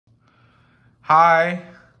Hi,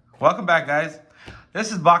 welcome back, guys.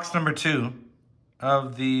 This is box number 2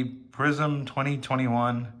 of the PRIZM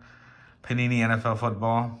 2021 Panini NFL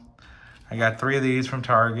football. I got 3 of these from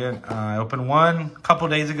Target. I opened one a couple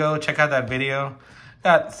days ago. Check out that video.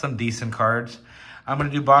 Got some decent cards. I'm going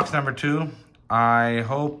to do box number 2. I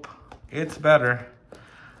hope it's better.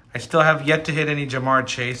 I still have yet to hit any Jamar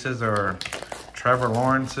Chases or Trevor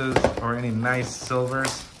Lawrences or any nice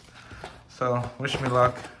silvers. So wish me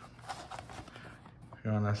luck. If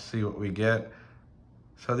you want to see what we get.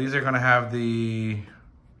 So these are going to have the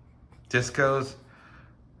DISCOS.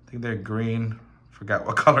 I think they're green. Forgot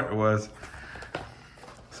what color it was.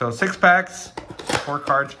 So 6 packs, 4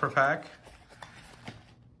 cards per pack.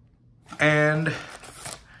 And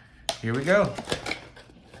here we go.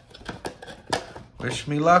 Wish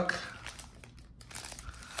me luck.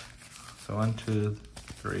 So 1, 2,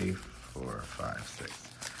 3, 4, 5, 6.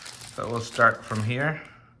 So we'll start from here.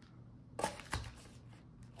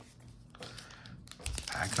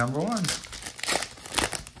 Pack number 1.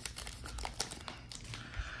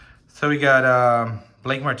 So we got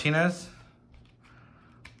Blake Martinez,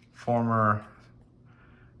 former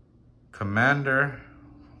Commander,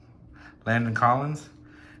 Landon Collins,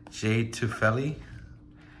 Jay Tufele,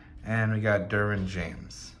 and we got Derwin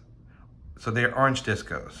James. So they're orange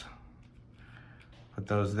DISCOS. Put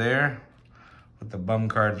those there with the bum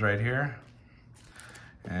cards right here.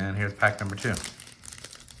 And here's pack number 2.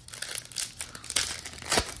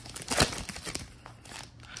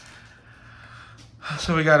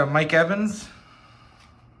 So we got a Mike Evans,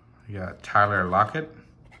 we got Tyler Lockett,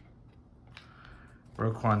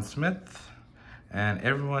 Roquan Smith, and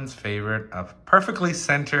everyone's favorite, a perfectly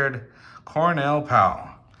centered Cornell Powell.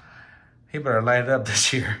 He better light it up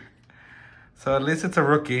this year. So at least it's a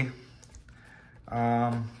rookie.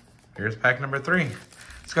 Here's pack number 3.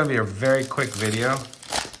 It's gonna be a very quick video.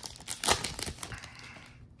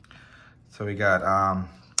 So we got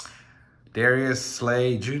Darius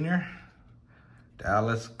Slay Jr.,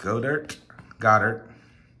 Dallas Goddard,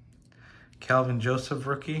 Kelvin Joseph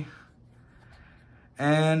rookie,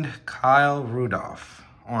 and Kyle Rudolph,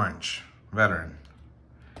 orange, veteran.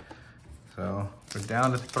 So we're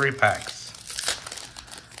down to 3 packs.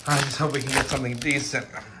 I just hope we can get something decent.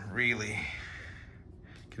 I'm really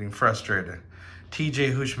getting frustrated.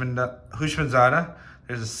 TJ Hushmanzada,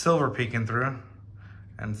 there's a silver peeking through,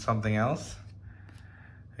 and something else.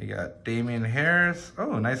 We got Damian Harris,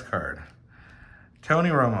 oh, nice card.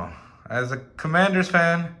 Tony Romo. As a Commanders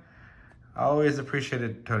fan, I always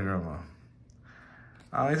appreciated Tony Romo.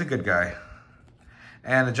 He's a good guy.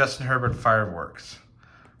 And the Justin Herbert Fireworks.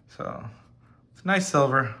 So, it's nice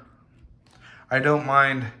silver. I don't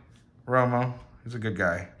mind Romo. He's a good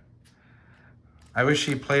guy. I wish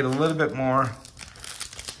he played a little bit more,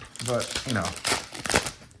 but, you know.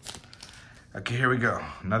 Okay, here we go.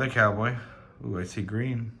 Another Cowboy. Ooh, I see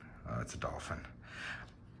green. Oh, it's a Dolphin.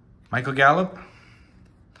 Michael Gallup.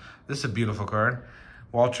 This is a beautiful card.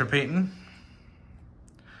 Walter Payton.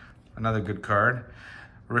 Another good card.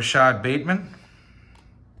 Rashad Bateman.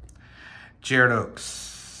 Jared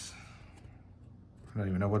Oaks. I don't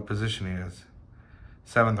even know what position he is.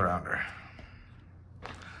 7th rounder.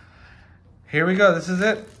 Here we go. This is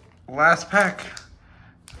it. Last pack.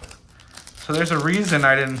 So there's a reason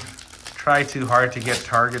I didn't try too hard to get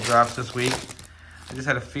Target drops this week. I just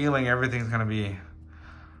had a feeling everything's going to be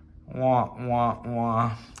wah, wah,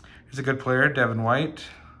 wah. Here's a good player, Devin White.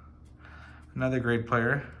 Another great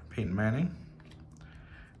player, Peyton Manning.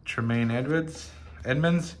 Tremaine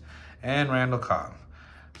Edmonds, and Randall Cobb.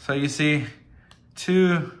 So you see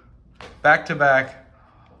 2 back-to-back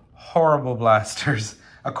horrible blasters,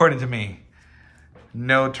 according to me.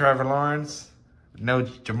 No Trevor Lawrence, no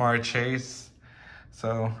Jamar Chase.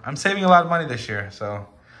 So I'm saving a lot of money this year, so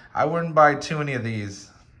I wouldn't buy too many of these.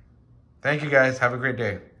 Thank you guys, have a great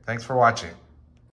day. Thanks for watching.